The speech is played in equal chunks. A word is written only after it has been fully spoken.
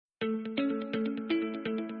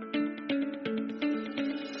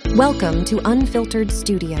Welcome to Unfiltered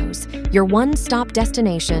Studios, your one-stop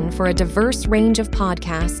destination for a diverse range of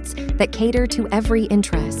podcasts that cater to every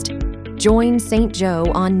interest. Join St. Joe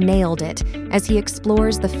on Nailed It as he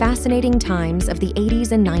explores the fascinating times of the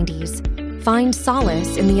 80s and 90s. Find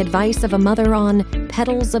solace in the advice of a mother on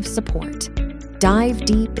Petals of Support. Dive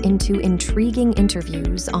deep into intriguing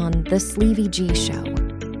interviews on The Sleevy G Show.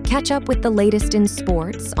 Catch up with the latest in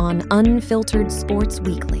sports on Unfiltered Sports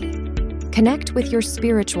Weekly. Connect with your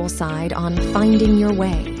spiritual side on Finding Your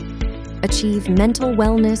Way. Achieve mental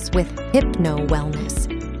wellness with Hypno Wellness.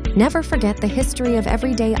 Never forget the history of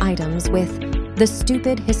everyday items with The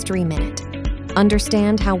Stupid History Minute.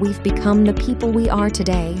 Understand how we've become the people we are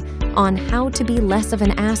today on How to Be Less of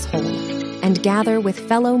an Asshole, and gather with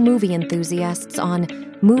fellow movie enthusiasts on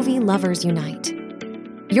Movie Lovers Unite.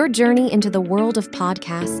 Your journey into the world of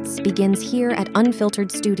podcasts begins here at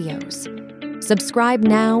Unfiltered Studios. Subscribe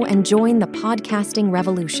now and join the podcasting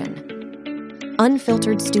revolution.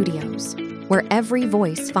 Unfiltered Studios, where every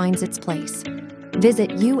voice finds its place.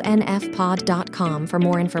 Visit unfpod.com for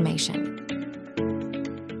more information.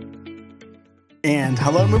 And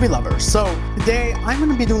hello, movie lovers. So today I'm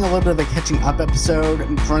going to be doing a little bit of a catching up episode.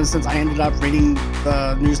 For instance, I ended up reading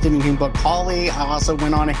the new Stephen King book, Holly. I also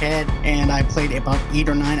went on ahead and I played about 8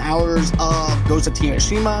 or 9 hours of Ghost of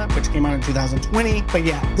Tsushima, which came out in 2020. But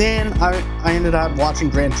yeah, then I ended up watching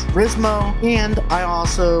Gran Turismo, and I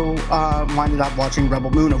also winded up watching Rebel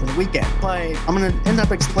Moon over the weekend. But I'm going to end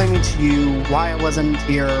up explaining to you why I wasn't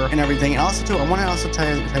here and everything. And also, too, I want to also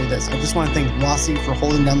tell you this. I just want to thank Rossi for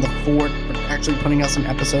holding down the fort, for actually putting out some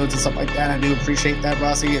episodes and stuff like that. I do appreciate that,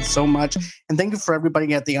 Rossi. It's so much. And thank you for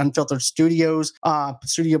everybody at the Unfiltered Studios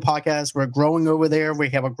studio podcast. We're growing over there. We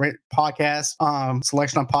have a great podcast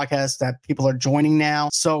selection of podcasts that people are joining now.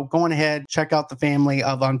 So go on ahead, check out the family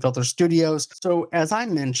of Unfiltered Studios. So as I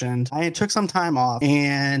mentioned, I took some time off,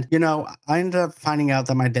 and I ended up finding out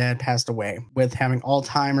that my dad passed away with having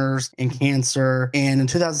Alzheimer's and cancer. And in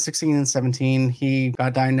 2016 and 17, he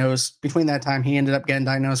got diagnosed. Between that time, he ended up getting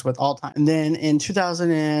diagnosed with Alzheimer's. And then in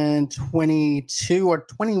 2022 or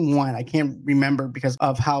 21, I can't remember because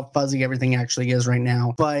of how fuzzy everything actually is right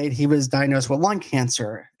now, but he was diagnosed with lung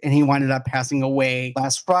cancer, and he winded up passing away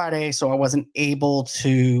last Friday. So I wasn't able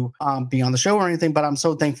to be on the show or anything, but I'm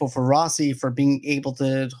so thankful for Rossi for being able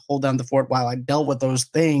to hold down the fort while I dealt with those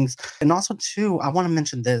things. And also, too, I want to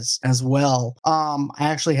mention this as well. I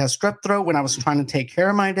actually had strep throat when I was trying to take care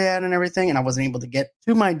of my dad and everything, and I wasn't able to get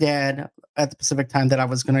to my dad at the specific time that I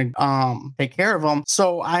was going to take care of him.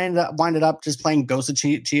 So I winded up just playing Ghost of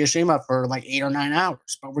Tsushima for like 8 or 9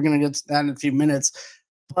 hours, but we're going to get to that in a few minutes.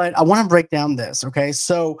 But I want to break down this, okay?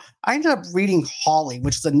 So I ended up reading Holly,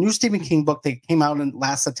 which is a new Stephen King book that came out in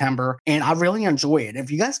last September, and I really enjoy it. If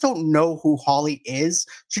you guys don't know who Holly is,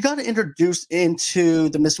 she got introduced into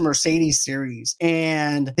the Mr. Mercedes series,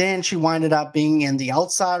 and then she winded up being in The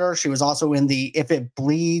Outsider. She was also in the If It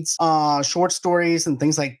Bleeds short stories and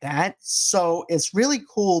things like that. So it's really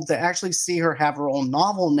cool to actually see her have her own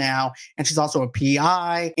novel now, and she's also a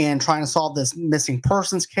PI and trying to solve this missing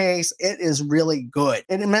persons case. It is really good.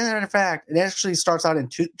 And as a matter of fact, it actually starts out in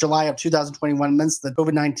July of 2021 amidst the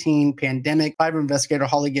COVID-19 pandemic. Private investigator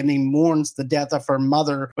Holly Gibney mourns the death of her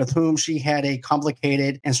mother, with whom she had a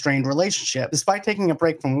complicated and strained relationship. Despite taking a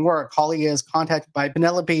break from work, Holly is contacted by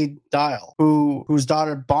Penelope Dial, whose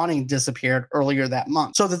daughter Bonnie disappeared earlier that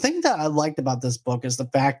month. So the thing that I liked about this book is the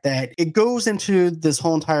fact that it goes into this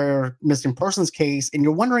whole entire missing persons case, and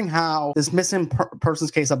you're wondering how this missing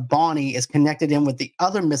persons case of Bonnie is connected in with the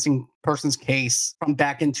other missing persons case from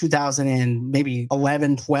back in 2000 and maybe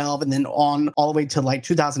 11, 12, and then on all the way to like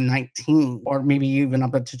 2019, or maybe even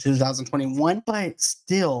up to 2021. But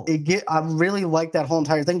still, I really like that whole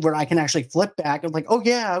entire thing where I can actually flip back and like, oh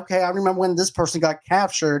yeah, okay, I remember when this person got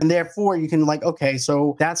captured, and therefore you can like, okay,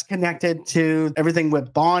 so that's connected to everything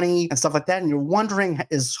with Bonnie and stuff like that. And you're wondering,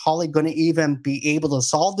 is Holly going to even be able to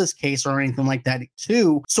solve this case or anything like that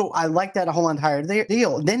too? So I like that whole entire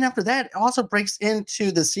deal. And then after that, it also breaks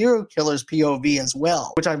into the serial killer's POV as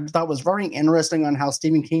well, which I thought was very interesting on how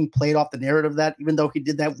Stephen King played off the narrative of that, even though he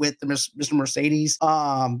did that with the Mr. Mercedes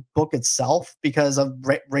book itself because of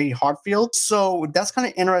Ray Hartfield. So that's kind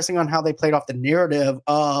of interesting on how they played off the narrative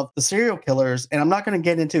of the serial killers. And I'm not going to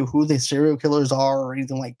get into who the serial killers are or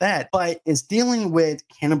anything like that, but it's dealing with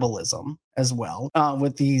cannibalism. as well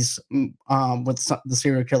with these the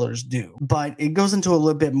serial killers do, but it goes into a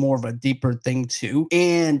little bit more of a deeper thing too.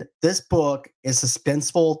 And this book is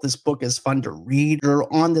suspenseful. This book is fun to read.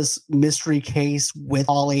 You're on this mystery case with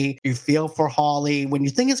Holly. You feel for Holly. When you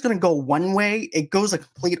think it's going to go one way, it goes a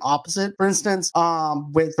complete opposite. For instance,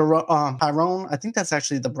 with Tyrone, I think that's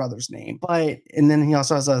actually the brother's name, and then he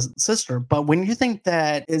also has a sister. But when you think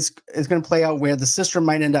that is going to play out where the sister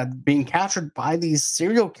might end up being captured by these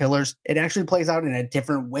serial killers, it actually plays out in a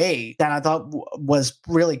different way that I thought was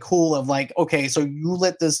really cool. Of like, okay, so you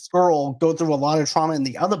let this girl go through a lot of trauma in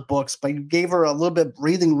the other books, but you gave her a little bit of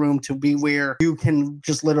breathing room to be where you can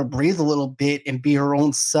just let her breathe a little bit and be her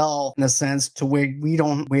own self, in a sense, to where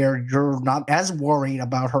you're not as worried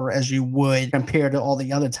about her as you would compared to all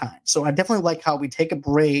the other times. So I definitely like how we take a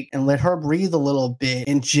break and let her breathe a little bit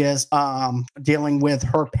and just dealing with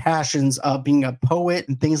her passions of being a poet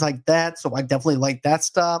and things like that. So I definitely like that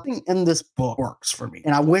stuff. In this book works for me.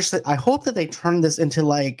 And I hope that they turn this into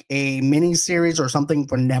like a mini series or something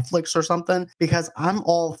for Netflix or something, because I'm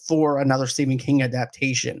all for another Stephen King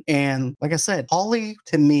adaptation. And like I said, Holly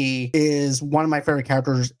to me is one of my favorite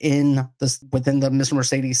characters within the Mr.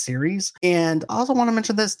 Mercedes series. And I also want to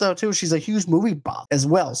mention this though too, she's a huge movie buff as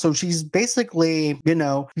well. So she's basically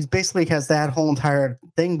has that whole entire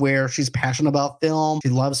thing where she's passionate about film. She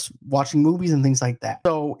loves watching movies and things like that.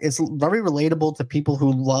 So it's very relatable to people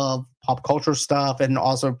who love pop culture stuff and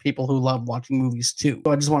also people who love watching movies too.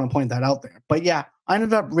 So I just want to point that out there. But yeah, I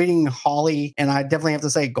ended up reading Holly, and I definitely have to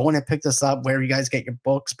say, go in and pick this up where you guys get your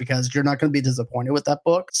books, because you're not going to be disappointed with that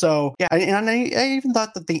book. So yeah, and I even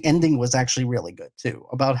thought that the ending was actually really good too,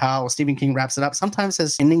 about how Stephen King wraps it up. Sometimes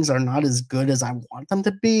his endings are not as good as I want them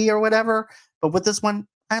to be or whatever, but with this one,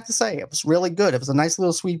 I have to say, it was really good. It was a nice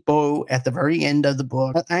little sweet bow at the very end of the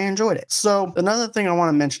book. I enjoyed it. So another thing I want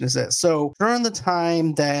to mention is this. So during the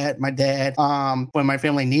time that my dad, when my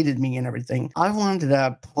family needed me and everything, I wound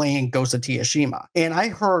up playing Ghost of Tsushima. And I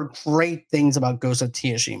heard great things about Ghost of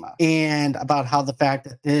Tsushima and about how the fact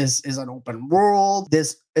that this is an open world,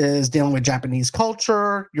 this is dealing with Japanese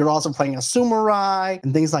culture. You're also playing a samurai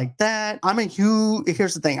and things like that.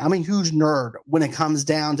 Here's the thing. I'm a huge nerd when it comes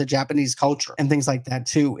down to Japanese culture and things like that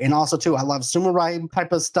too. And also too, I love samurai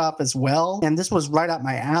type of stuff as well. And this was right up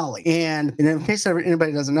my alley. And in case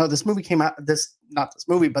anybody doesn't know, this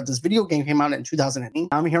video game came out in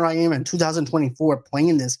 2008. Here I am in 2024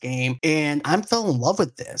 playing this game, and I fell in love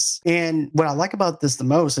with this. And what I like about this the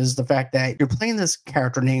most is the fact that you're playing this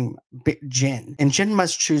character named Jin, and Jin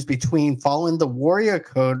must choose between following the warrior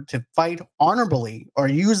code to fight honorably or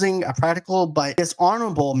using a practical but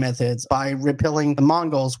dishonorable methods by repelling the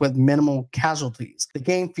Mongols with minimal casualties. The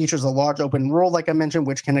game features a large open world, like I mentioned,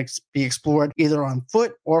 which can be explored either on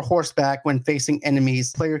foot or horseback. When facing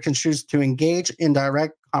enemies, player can choose to engage in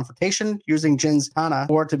direct confrontation using Jin's Kana,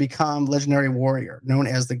 or to become legendary warrior known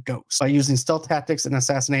as the Ghost by using stealth tactics and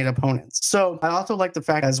assassinate opponents. So I also like the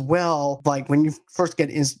fact as well, like when you first get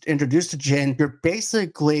introduced to Jin, you're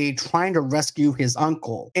basically trying to rescue his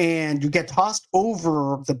uncle, and you get tossed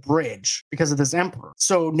over the bridge because of this emperor.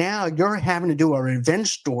 So now you're having to do a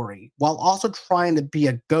revenge story while also trying to be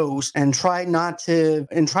a ghost and try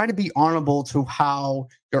to be honorable to how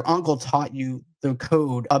your uncle taught you the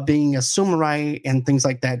code of being a samurai and things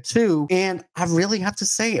like that too. And I really have to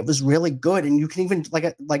say, it was really good. And you can even,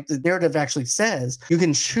 like the narrative actually says, you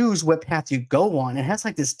can choose what path you go on. It has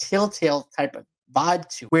like this telltale type of vibe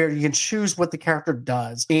to where you can choose what the character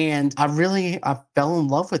does. And I fell in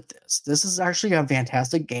love with this. This is actually a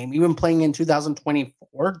fantastic game. Even playing in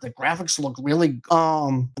 2024, the graphics look really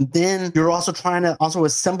then you're also trying to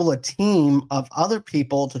assemble a team of other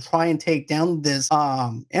people to try and take down this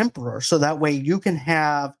emperor, so that way you can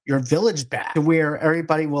have your village back to where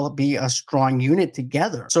everybody will be a strong unit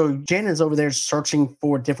together. So Jin is over there searching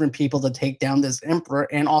for different people to take down this emperor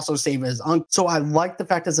and also save his uncle. So I like the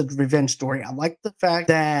fact it's a revenge story. I like the fact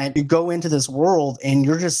that you go into this world and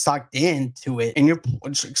you're just sucked into it, and you're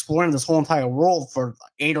exploring this whole entire world for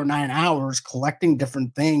 8 or 9 hours, collecting different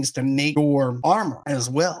things to make your armor as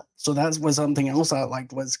well. So that was something else I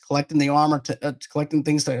liked, was collecting the armor, collecting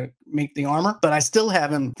things to make the armor. But I still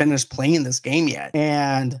haven't finished playing this game yet.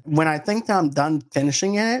 And when I think that I'm done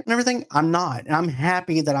finishing it and everything, I'm not. And I'm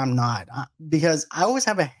happy that I'm not, because I always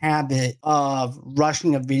have a habit of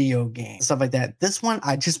rushing a video game, stuff like that. This one,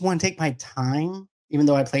 I just want to take my time, even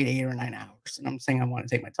though I played 8 or 9 hours. course. And I'm saying I want to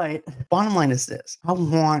take my time. Bottom line is this. I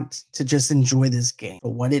want to just enjoy this game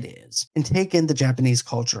for what it is and take in the Japanese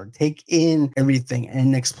culture, take in everything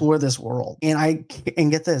and explore this world. And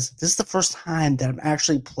get this. This is the first time that I'm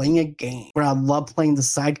actually playing a game where I love playing the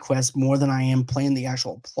side quests more than I am playing the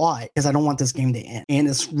actual plot because I don't want this game to end. And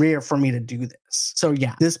it's rare for me to do this. So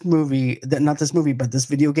yeah, this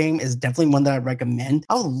video game is definitely one that I recommend.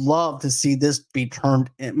 I would love to see this be turned.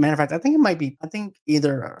 Matter of fact, I think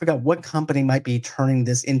either, I forgot what company might be turning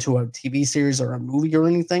this into a TV series or a movie or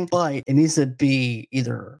anything, but it needs to be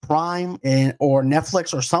either Prime or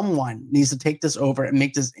Netflix, or someone needs to take this over and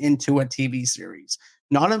make this into a TV series.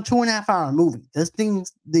 Not a 2.5-hour movie. This thing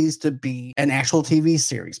needs to be an actual TV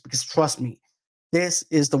series, because trust me, this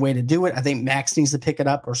is the way to do it. I think Max needs to pick it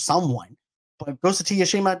up, or someone. But Ghost of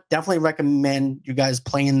Tsushima, definitely recommend you guys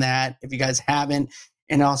playing that if you guys haven't.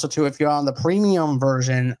 And also, too, if you're on the premium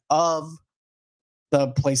version of the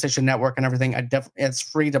PlayStation Network and everything, it's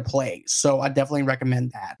free to play. So I definitely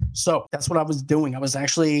recommend that. So that's what I was doing. I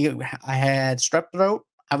had strep throat.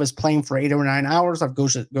 I was playing for 8 or 9 hours of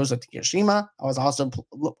Ghost of Tsushima. I was also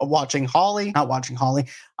watching Holly. Not watching Holly.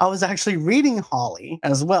 I was actually reading Holly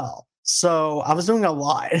as well. So I was doing a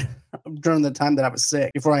lot during the time that I was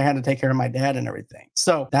sick before I had to take care of my dad and everything.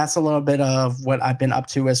 So that's a little bit of what I've been up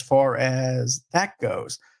to as far as that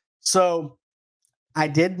goes. So I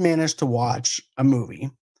did manage to watch a movie,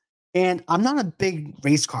 and I'm not a big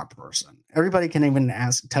race car person. Everybody can even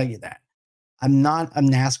tell you that. I'm not a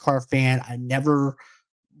NASCAR fan. I never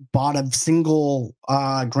bought a single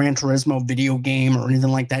Gran Turismo video game or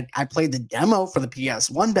anything like that. I played the demo for the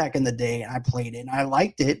PS1 back in the day, and I played it, and I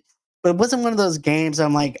liked it. But it wasn't one of those games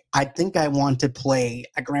I'm like, I think I want to play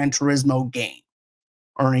a Gran Turismo game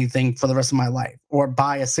or anything for the rest of my life, or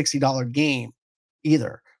buy a $60 game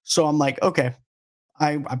either. So I'm like, okay,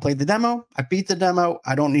 I played the demo. I beat the demo.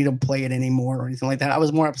 I don't need to play it anymore or anything like that. I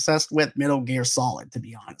was more obsessed with Metal Gear Solid, to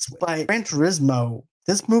be honest with you. But Gran Turismo,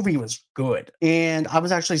 this movie was good. And I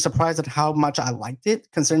was actually surprised at how much I liked it,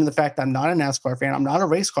 considering the fact that I'm not a NASCAR fan. I'm not a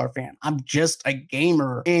race car fan. I'm just a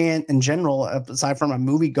gamer. And in general, aside from a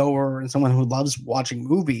moviegoer and someone who loves watching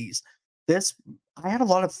movies, I had a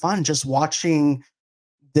lot of fun just watching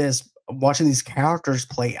these characters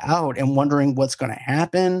play out and wondering what's going to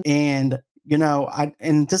happen. And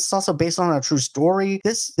and this is also based on a true story.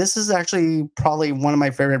 This is actually probably one of my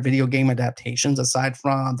favorite video game adaptations, aside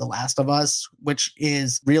from The Last of Us, which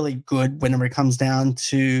is really good whenever it comes down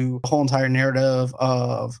to the whole entire narrative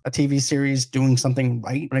of a TV series doing something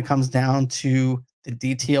right when it comes down to the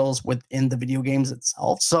details within the video games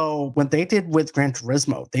itself. So what they did with Gran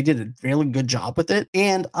Turismo, they did a really good job with it.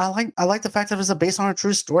 And I like the fact that it was based on a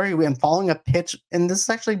true story and following a pitch. And this is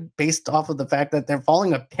actually based off of the fact that they're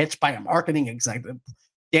following a pitch by a marketing executive,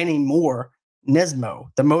 Danny Moore, Nismo,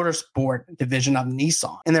 the motorsport division of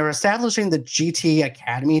Nissan. And they're establishing the GT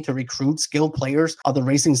Academy to recruit skilled players of the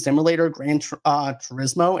racing simulator Gran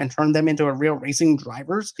Turismo and turn them into real racing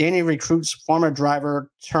drivers. Danny recruits former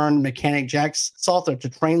driver turned mechanic Jack Salter to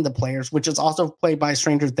train the players, which is also played by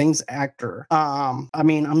Stranger Things actor. I'm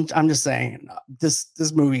just saying, this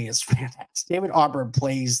movie is fantastic. David Arbor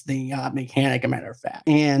plays the mechanic, a matter of fact.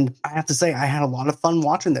 And I have to say, I had a lot of fun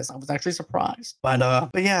watching this. I was actually surprised. But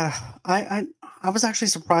yeah, I was actually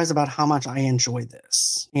surprised about how much I enjoy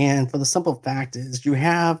this. And for the simple fact is, you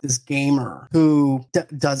have this gamer who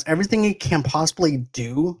does everything he can possibly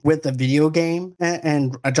do with the video game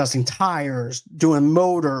and adjusting tires, doing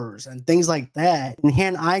motors and things like that, and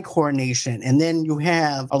hand-eye coordination. And then you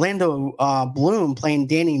have Orlando Bloom playing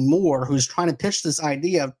Danny Moore, who's trying to pitch this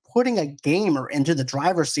idea of putting a gamer into the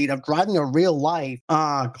driver's seat of driving a real life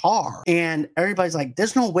car. And everybody's like,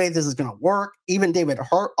 there's no way this is going to work. Even David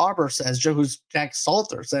Arbor says, who's Jack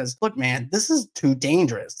Salter, says, look, man, this is too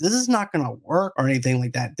dangerous. This is not going to work or anything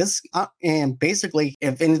like that. And basically,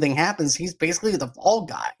 if anything happens, he's basically the fall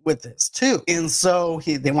guy with this too. And so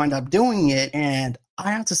they wind up doing it. And I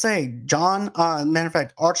have to say, matter of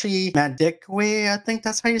fact, Archie Madikwe, I think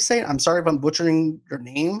that's how you say it. I'm sorry if I'm butchering your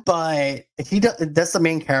name, but that's the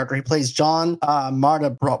main character. He plays John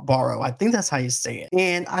Martabaro. I think that's how you say it.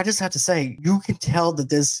 And I just have to say, you can tell that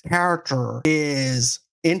this character is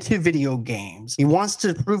into video games. He wants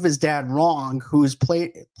to prove his dad wrong, who is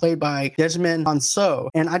played by Djimon Hounsou.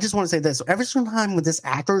 And I just want to say this. Every single time when this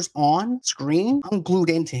actor's on screen, I'm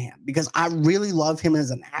glued into him because I really love him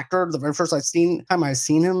as an actor. The very first time I've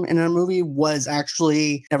seen him in a movie was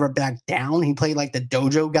actually Never Back Down. He played like the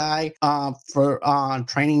dojo guy for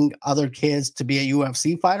training other kids to be a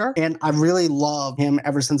UFC fighter. And I really love him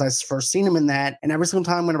ever since I first seen him in that. And every single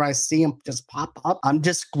time whenever I see him just pop up, I'm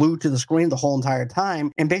just glued to the screen the whole entire time.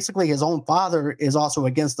 time. And basically his own father is also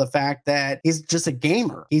against the fact that he's just a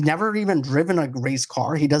gamer. He's never even driven a race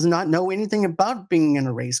car. He does not know anything about being in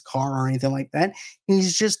a race car or anything like that.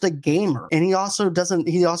 He's just a gamer. And he also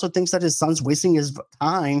thinks that his son's wasting his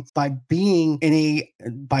time by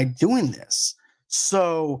doing this.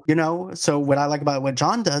 So, so what I like about what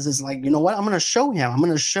John does is like, you know what? I'm going to show him. I'm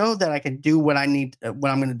going to show that I can do what I'm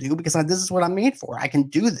going to do because this is what I'm made for. I can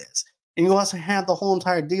do this. And you also have the whole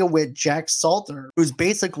entire deal with Jack Salter, who's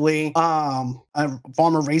basically a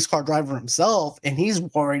former race car driver himself. And he's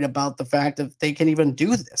worried about the fact that they can even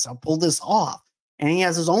do this. I'll pull this off. And he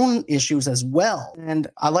has his own issues as well. And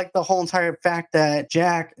I like the whole entire fact that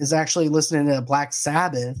Jack is actually listening to Black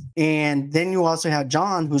Sabbath. And then you also have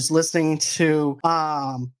John, who's listening to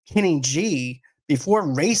Kenny G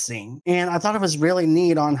before racing. And I thought it was really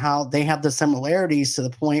neat on how they have the similarities to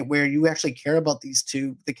the point where you actually care about these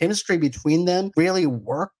two. The chemistry between them really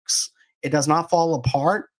works. It does not fall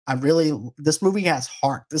apart. This movie has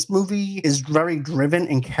heart. This movie is very driven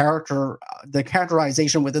in character. The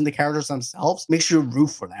characterization within the characters themselves makes you root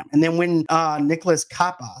for them. And then when Nicholas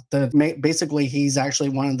Capa, basically he's actually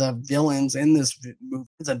one of the villains in this movie,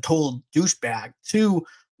 is a total douchebag to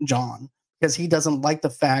John, because he doesn't like the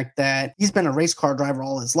fact that he's been a race car driver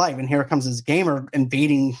all his life. And here comes this gamer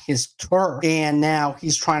invading his turf. And now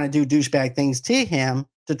he's trying to do douchebag things to him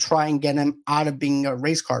to try and get him out of being a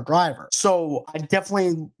race car driver. So I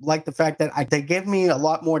definitely like the fact that they give me a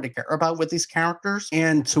lot more to care about with these characters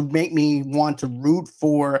and to make me want to root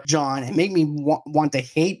for John and make me want to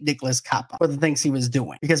hate Nicholas Capa for the things he was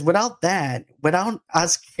doing. Because without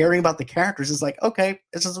us caring about the characters, it's like, okay,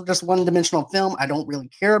 this is just one-dimensional film. I don't really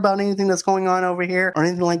care about anything that's going on over here or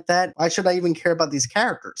anything like that. Why should I even care about these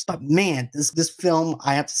characters? But man, this film,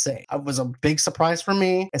 I have to say, it was a big surprise for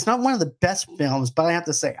me. It's not one of the best films, but I have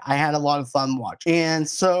to say, I had a lot of fun watching. And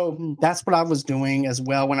so that's what I was doing as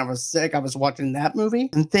well. When I was sick, I was watching that movie.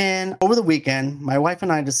 And then over the weekend, my wife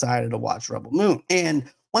and I decided to watch Rebel Moon. And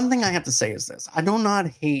one thing I have to say is this. I do not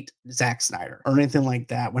hate Zack Snyder or anything like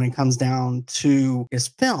that when it comes down to his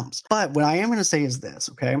films. But what I am going to say is this,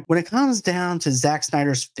 okay? When it comes down to Zack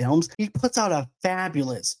Snyder's films, he puts out a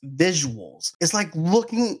fabulous visuals. It's like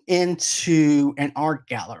looking into an art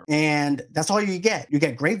gallery. And that's all you get. You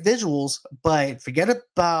get great visuals, but forget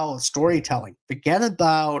about storytelling. Forget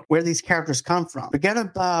about where these characters come from. Forget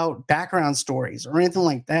about background stories or anything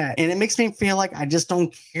like that. And it makes me feel like I just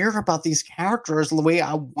don't care about these characters the way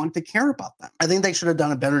I want to care about them. I think they should have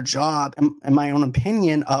done a better job, in my own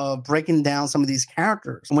opinion, of breaking down some of these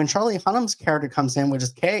characters. When Charlie Hunnam's character comes in, which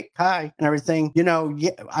is Kai and everything,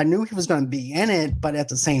 I knew he was going to be in it, but at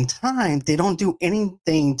the same time, they don't do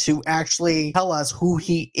anything to actually tell us who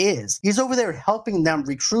he is. He's over there helping them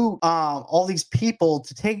recruit all these people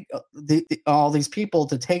to take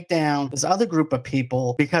down this other group of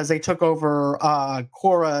people because they took over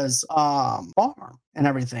Korra's farm and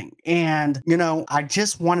everything. And, I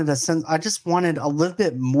just wanted a little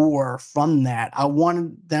bit more from that. I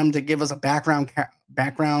wanted them to give us a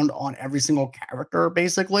background on every single character,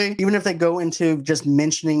 basically. Even if they go into just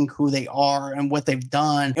mentioning who they are and what they've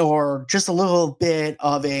done, or just a little bit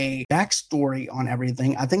of a backstory on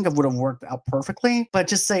everything, I think it would have worked out perfectly. But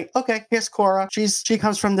just say, okay, here's Korra. She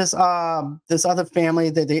comes from this other family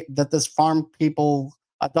that this farm people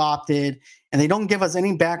adopted, and they don't give us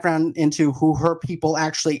any background into who her people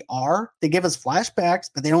actually are. They give us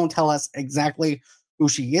flashbacks, but they don't tell us exactly who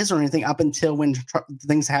she is or anything up until when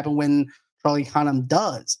things happen when Charlie Hunnam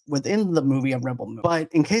does within the movie of Rebel Moon.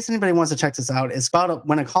 But in case anybody wants to check this out, it's about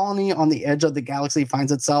when a colony on the edge of the galaxy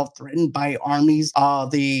finds itself threatened by armies of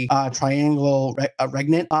the Triangle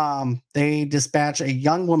Regnant. They dispatch a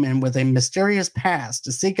young woman with a mysterious past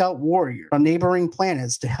to seek out warriors from neighboring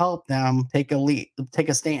planets to help them take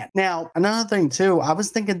a stand. Now, another thing too, I was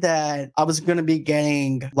thinking that I was going to be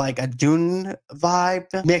getting like a Dune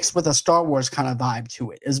vibe mixed with a Star Wars kind of vibe to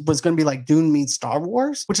it. It was going to be like Dune meets Star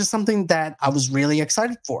Wars, which is something that I was really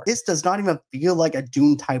excited for. This does not even feel like a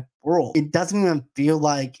Dune type world. It doesn't even feel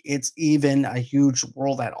like it's even a huge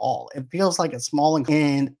world at all. It feels like it's small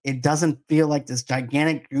and it doesn't feel like this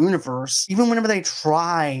gigantic universe. Even whenever they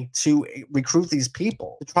try to recruit these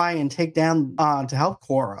people to try and take down to help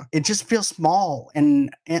Korra, it just feels small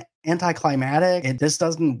and anticlimactic. It just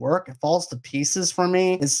doesn't work. It falls to pieces for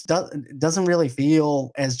me. It doesn't really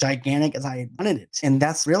feel as gigantic as I wanted it. And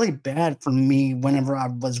that's really bad for me whenever I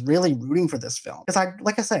was really rooting for this film. Because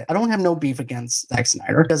like I said, I don't have no beef against Zack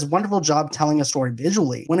Snyder. He does a wonderful job telling a story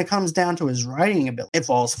visually. When it comes down to his writing ability, it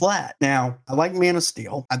falls flat. Now, I like Man of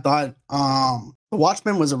Steel. I thought The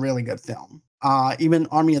Watchmen was a really good film. Even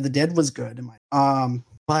Army of the Dead was good.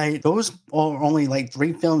 But those are only like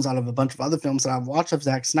 3 films out of a bunch of other films that I've watched of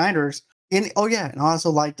Zack Snyder's. And I also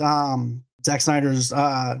liked Zack Snyder's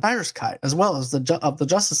Snyder's Cut, as well as the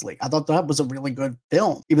Justice League. I thought that was a really good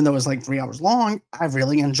film, even though it was like 3 hours long. I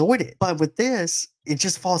really enjoyed it. But with this, it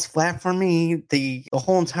just falls flat for me. The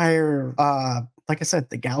whole entire like I said,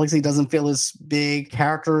 the galaxy doesn't feel as big.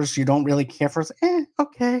 Characters you don't really care for.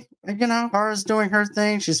 Okay. Kara's doing her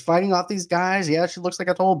thing. She's fighting off these guys. Yeah, she looks like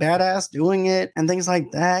a total badass doing it. And things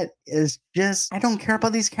like that is just, I don't care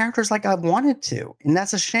about these characters like I wanted to. And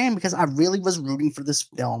that's a shame because I really was rooting for this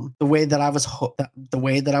film the way that I was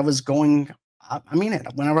going. I mean it.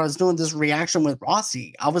 Whenever I was doing this reaction with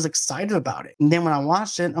Rossi, I was excited about it. And then when I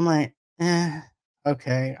watched it, I'm like,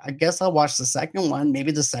 okay, I guess I'll watch the second one.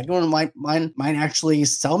 Maybe the second one might actually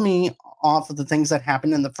sell me off of the things that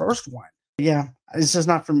happened in the first one. Yeah, it's just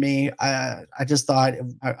not for me. I just thought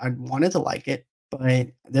I wanted to like it, but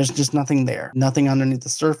there's just nothing there. Nothing underneath the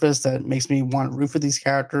surface that makes me want to root for these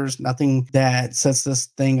characters. Nothing that sets this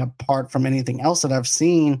thing apart from anything else that I've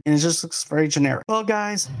seen. And it just looks very generic. Well,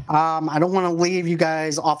 guys, I don't want to leave you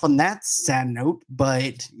guys off on that sad note,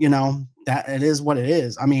 but, that it is what it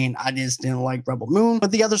is. I mean, I just didn't like Rebel Moon,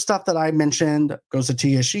 but the other stuff that I mentioned, Ghost of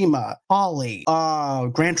Tsushima, Ollie,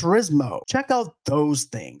 Gran Turismo, check out those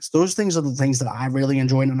things. Those things are the things that I really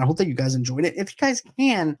enjoyed, and I hope that you guys enjoyed it. If you guys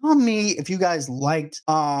can, tell me if you guys liked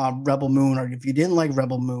Rebel Moon or if you didn't like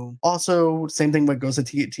Rebel Moon. Also, same thing with Ghost of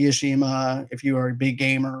Tsushima. If you are a big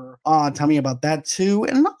gamer, tell me about that too.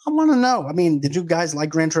 And I want to know, I mean, did you guys like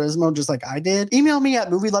Gran Turismo just like I did? Email me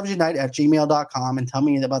at movielovesunite@gmail.com and tell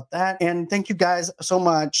me about that. And thank you guys so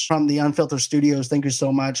much from the Unfiltered Studios. Thank you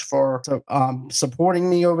so much for supporting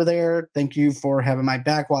me over there. Thank you for having my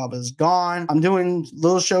back while I was gone. I'm doing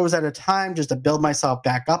little shows at a time just to build myself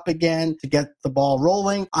back up again, to get the ball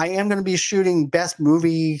rolling. I am going to be shooting best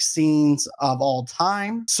movie scenes of all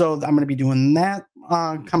time. So I'm going to be doing that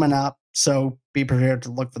coming up. So be prepared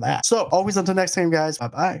to look for that. So always until next time, guys.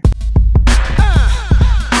 Bye-bye.